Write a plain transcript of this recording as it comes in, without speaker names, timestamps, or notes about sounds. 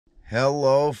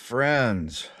Hello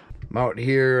friends. I'm out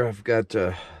here. I've got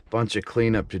a bunch of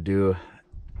cleanup to do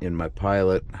in my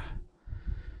Pilot.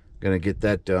 Gonna get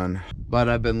that done. But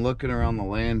I've been looking around the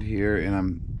land here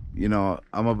and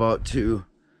I'm about to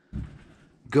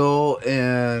go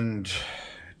and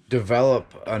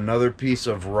develop another piece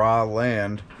of raw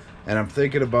land. And I'm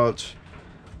thinking about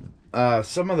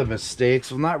some of the mistakes,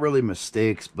 well not really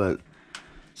mistakes, but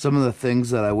some of the things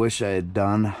that I wish I had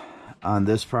done on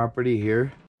this property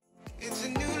here. It's a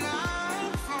new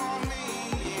life for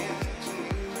me.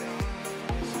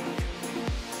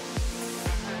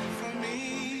 For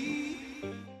me.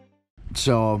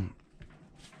 So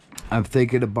I'm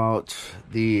thinking about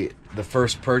the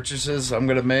first purchases I'm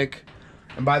gonna make.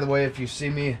 And by the way, if you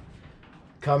see me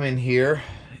come in here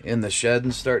in the shed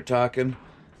and start talking,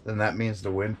 then that means the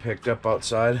wind picked up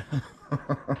outside.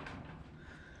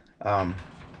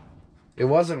 It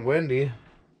wasn't windy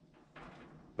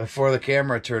before the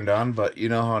camera turned on, but you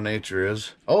know how nature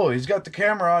is. Oh, he's got the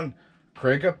camera on.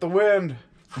 Crank up the wind.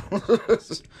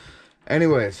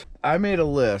 Anyways, I made a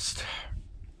list.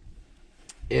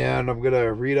 And I'm going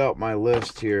to read out my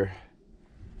list here.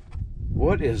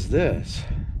 What is this?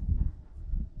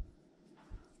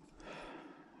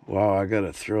 Wow, I got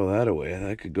to throw that away.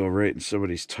 That could go right in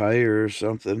somebody's tire or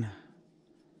something.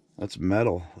 That's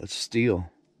metal. That's steel.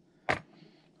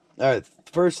 Alright,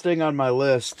 first thing on my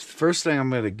list, first thing I'm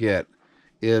going to get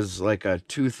is like a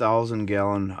 2,000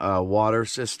 gallon water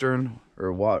cistern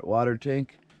or water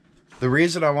tank. The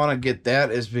reason I want to get that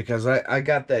is because I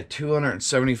got that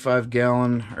 275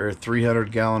 gallon or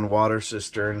 300 gallon water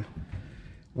cistern,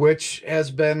 which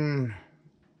has been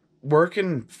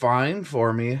working fine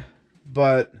for me,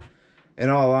 but in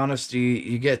all honesty,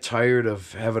 you get tired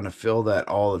of having to fill that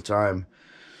all the time.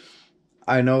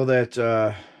 I know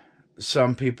that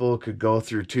some people could go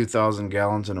through 2,000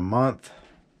 gallons in a month,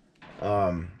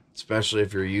 especially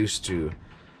if you're used to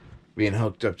being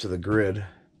hooked up to the grid.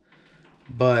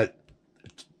 But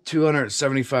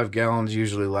 275 gallons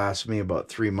usually lasts me about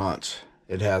 3 months.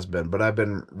 It has been, but I've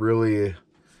been really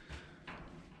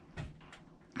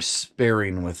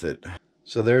sparing with it.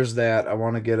 So there's that. I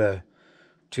want to get a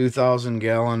 2,000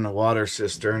 gallon water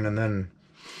cistern, and then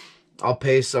I'll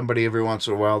pay somebody every once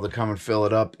in a while to come and fill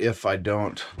it up if I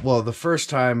don't. Well, the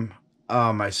first time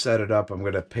I set it up, I'm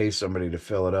going to pay somebody to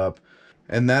fill it up.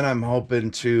 And then I'm hoping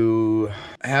to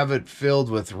have it filled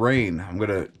with rain. I'm going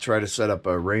to try to set up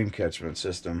a rain catchment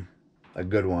system, a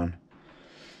good one.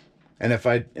 And if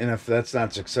that's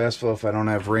not successful, if I don't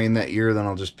have rain that year, then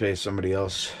I'll just pay somebody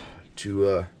else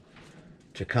to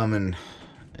come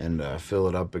and fill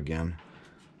it up again.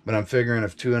 But I'm figuring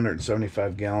if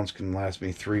 275 gallons can last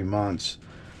me 3 months,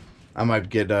 I might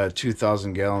get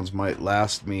 2,000 gallons might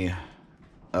last me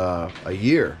a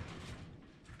year.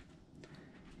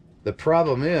 The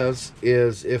problem is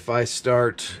if I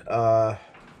start a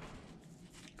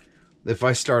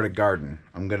garden,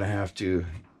 I'm gonna have to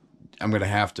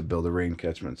build a rain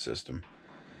catchment system.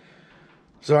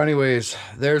 So anyways,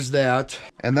 there's that.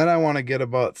 And then I want to get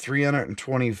about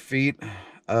 320 feet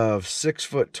of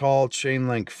 6-foot tall chain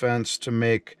link fence to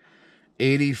make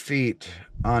 80 feet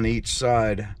on each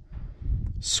side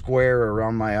square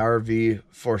around my RV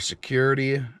for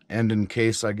security and in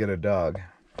case I get a dog.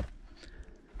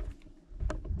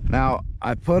 Now,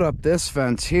 I put up this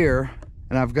fence here,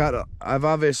 and I've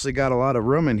obviously got a lot of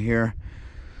room in here,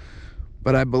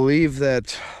 but I believe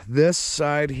that this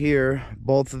side here,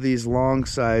 both of these long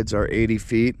sides are 80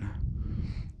 feet.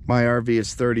 My RV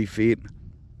is 30 feet.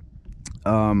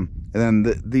 And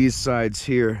then these sides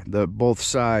here, both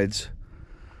sides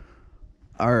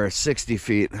are 60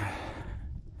 feet.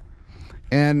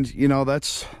 And, you know,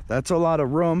 that's a lot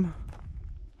of room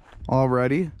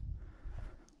already.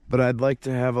 But I'd like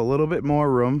to have a little bit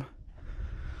more room,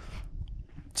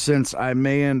 since I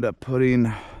may end up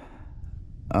putting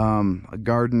a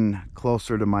garden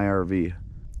closer to my RV.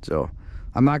 So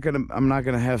I'm not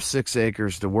gonna have 6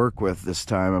 acres to work with this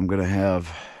time. I'm gonna have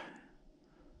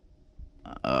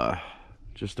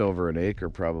just over an acre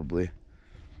probably.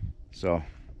 So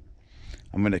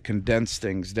I'm gonna condense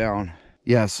things down.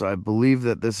 Yes, I believe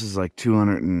that this is like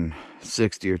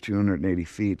 260 or 280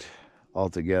 feet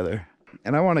altogether.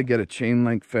 And I want to get a chain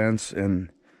link fence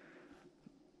and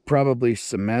probably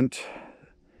cement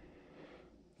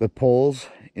the poles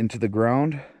into the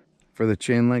ground for the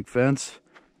chain link fence.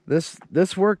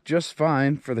 This worked just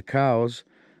fine for the cows,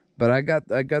 but I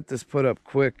got this put up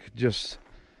quick just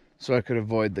so I could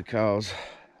avoid the cows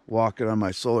walking on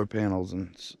my solar panels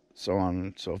and so on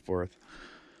and so forth.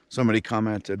 Somebody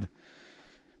commented,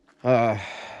 I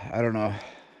don't know, a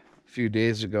few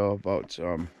days ago about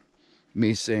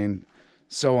me saying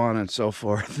so on and so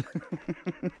forth.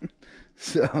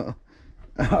 So,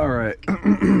 all right.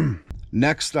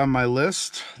 Next on my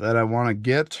list that I want to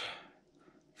get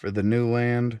for the new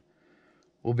land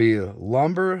will be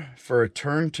lumber for a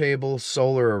turntable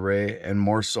solar array and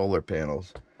more solar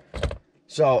panels.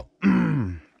 So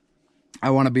I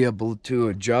want to be able to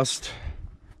adjust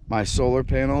my solar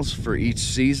panels for each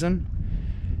season.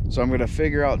 So I'm going to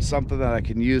figure out something that I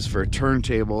can use for a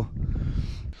turntable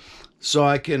so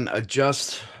I can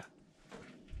adjust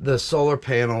the solar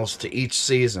panels to each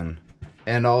season,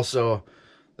 and also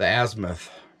the azimuth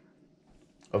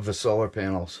of the solar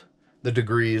panels, the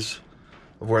degrees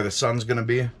of where the sun's going to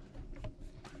be.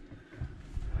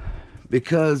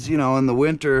 Because, you know, in the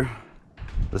winter,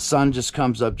 the sun just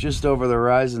comes up just over the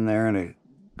horizon there, and it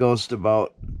goes to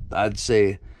about, I'd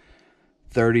say,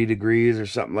 30 degrees or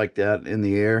something like that in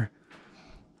the air.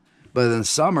 But in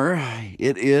summer,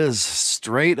 it is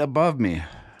straight above me.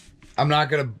 I'm not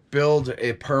going to build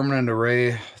a permanent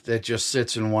array that just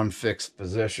sits in one fixed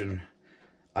position.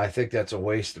 I think that's a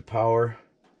waste of power.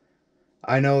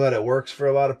 I know that it works for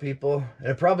a lot of people, and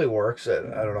it probably works. I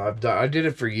don't know. I did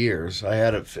it for years. I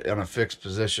had it in a fixed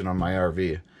position on my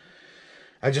RV.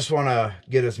 I just want to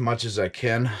get as much as I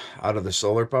can out of the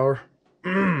solar power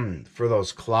for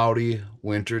those cloudy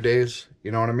winter days.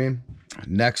 You know what I mean?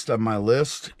 Next on my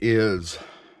list is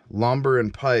lumber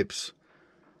and pipes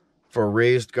for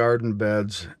raised garden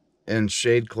beds and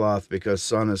shade cloth because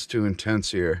sun is too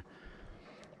intense here.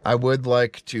 I would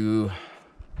like to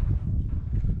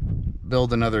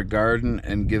build another garden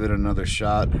and give it another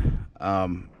shot. I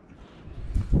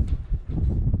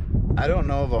don't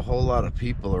know of a whole lot of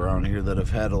people around here that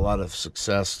have had a lot of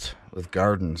success with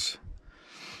gardens.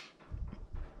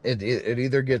 It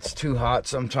either gets too hot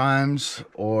sometimes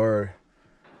or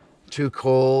too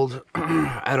cold.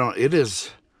 It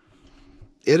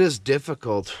is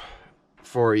difficult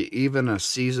for even a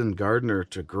seasoned gardener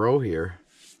to grow here.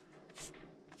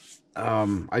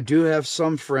 I do have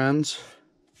some friends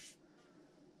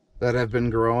that have been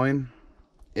growing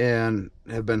and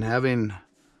have been having,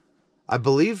 I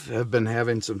believe,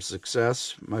 some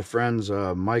success. My friends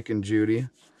Mike and Judy.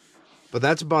 But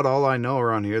that's about all I know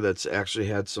around here that's actually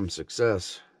had some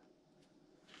success.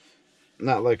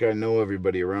 Not like I know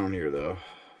everybody around here, though.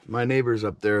 My neighbors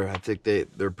up there, I think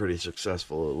they're pretty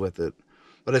successful with it.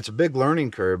 But it's a big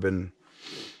learning curve, and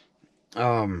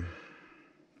the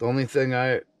only thing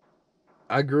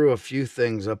I grew a few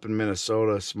things up in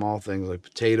Minnesota, small things like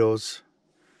potatoes,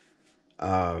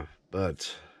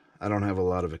 but I don't have a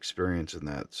lot of experience in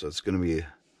that, so it's going to be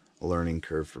a learning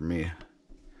curve for me.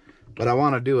 But I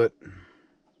want to do it.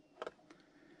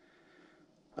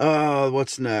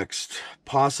 What's next?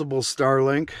 Possible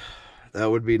Starlink. That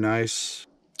would be nice.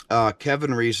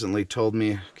 Kevin recently told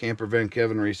me, Campervan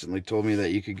Kevin recently told me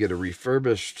that you could get a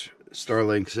refurbished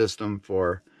Starlink system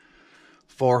for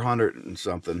 400 and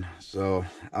something. So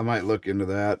I might look into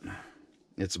that.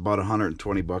 It's about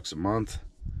 120 bucks a month.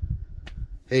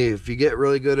 Hey, if you get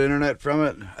really good internet from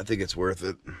it, I think it's worth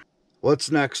it. What's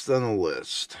next on the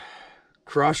list?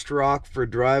 Crushed rock for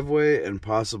driveway and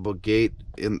possible gate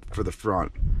for the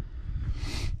front.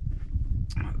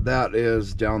 That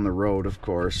is down the road, of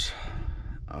course.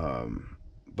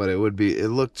 But it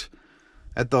looked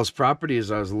at those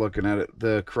properties I was looking at it,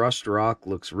 the crushed rock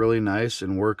looks really nice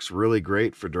and works really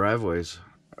great for driveways.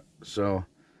 So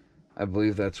I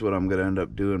believe that's what I'm going to end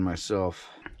up doing myself.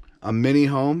 A mini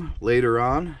home later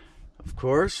on, of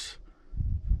course.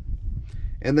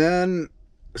 And then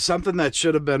something that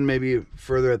should have been maybe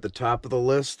further at the top of the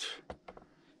list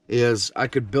is I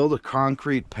could build a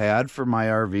concrete pad for my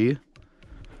RV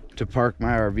to park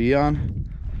my RV on,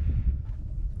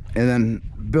 and then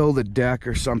build a deck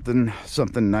or something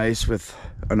nice with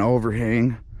an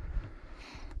overhang,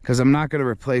 because I'm not going to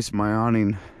replace my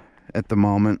awning at the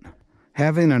moment.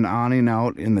 Having an awning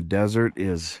out in the desert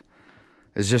is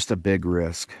just a big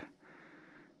risk,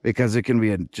 because it can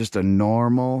be just a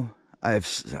normal, at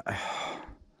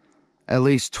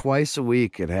least twice a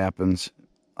week it happens.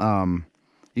 You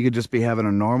could just be having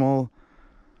a normal,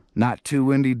 not too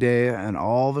windy day, and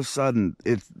all of a sudden,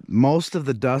 most of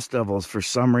the dust devils for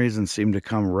some reason seem to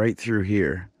come right through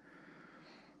here.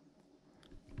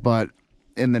 But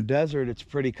in the desert, it's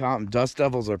pretty common. Dust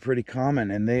devils are pretty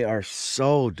common, and they are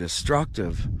so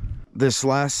destructive. This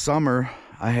last summer,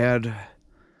 I had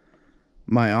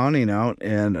my awning out,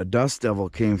 and a dust devil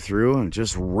came through and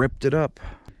just ripped it up.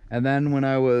 And then when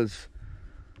I was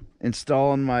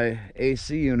installing my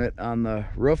AC unit on the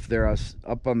roof there, I was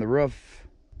up on the roof.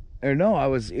 Or no, I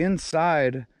was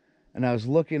inside and I was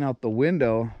looking out the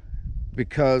window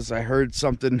because I heard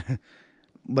something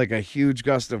like a huge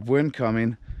gust of wind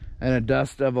coming, and a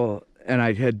dust devil, and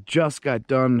I had just got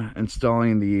done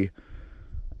installing the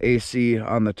AC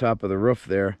on the top of the roof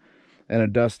there, and a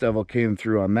dust devil came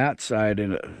through on that side,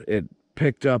 and it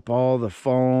picked up all the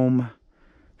foam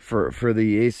for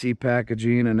the AC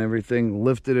packaging and everything,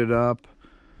 lifted it up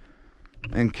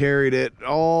and carried it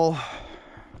all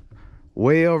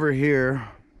way over here.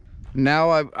 Now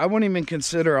I wouldn't even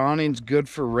consider awnings good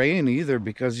for rain either,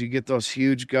 because you get those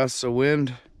huge gusts of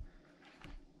wind.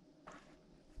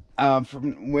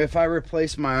 If I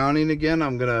replace my awning again,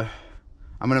 I'm gonna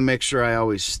make sure I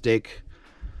always stake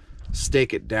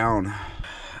it down.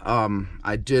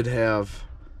 I did have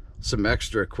some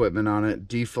extra equipment on it,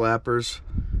 deflappers,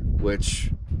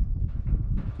 which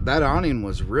that awning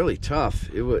was really tough.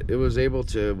 It was able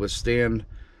to withstand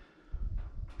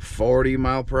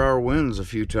 40-mile-per-hour winds a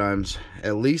few times,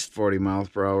 at least 40 miles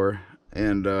per hour,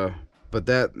 and but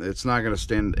that it's not going to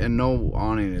stand, and no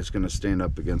awning is going to stand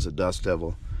up against a dust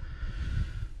devil.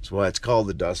 That's why it's called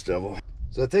the dust devil.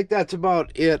 So I think that's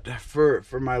about it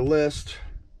for my list.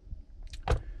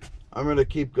 I'm going to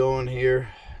keep going here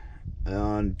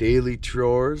on daily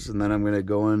chores, and then I'm going to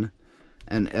go in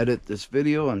and edit this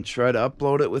video and try to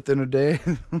upload it within a day.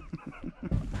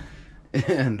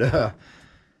 And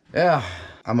yeah,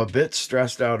 I'm a bit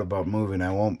stressed out about moving.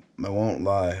 I won't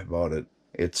lie about it.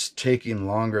 It's taking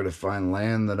longer to find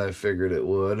land than I figured it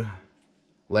would.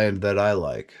 Land that I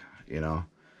like, you know.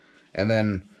 And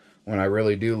then when I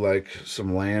really do like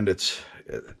some land, it's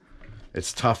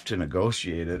tough to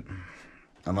negotiate it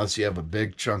unless you have a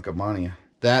big chunk of money.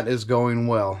 That is going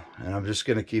well, and I'm just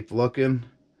gonna keep looking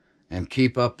and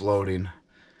keep uploading.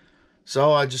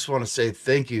 So I just want to say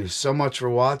thank you so much for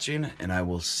watching, and I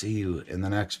will see you in the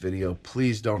next video.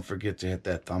 Please don't forget to hit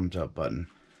that thumbs up button.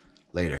 Later.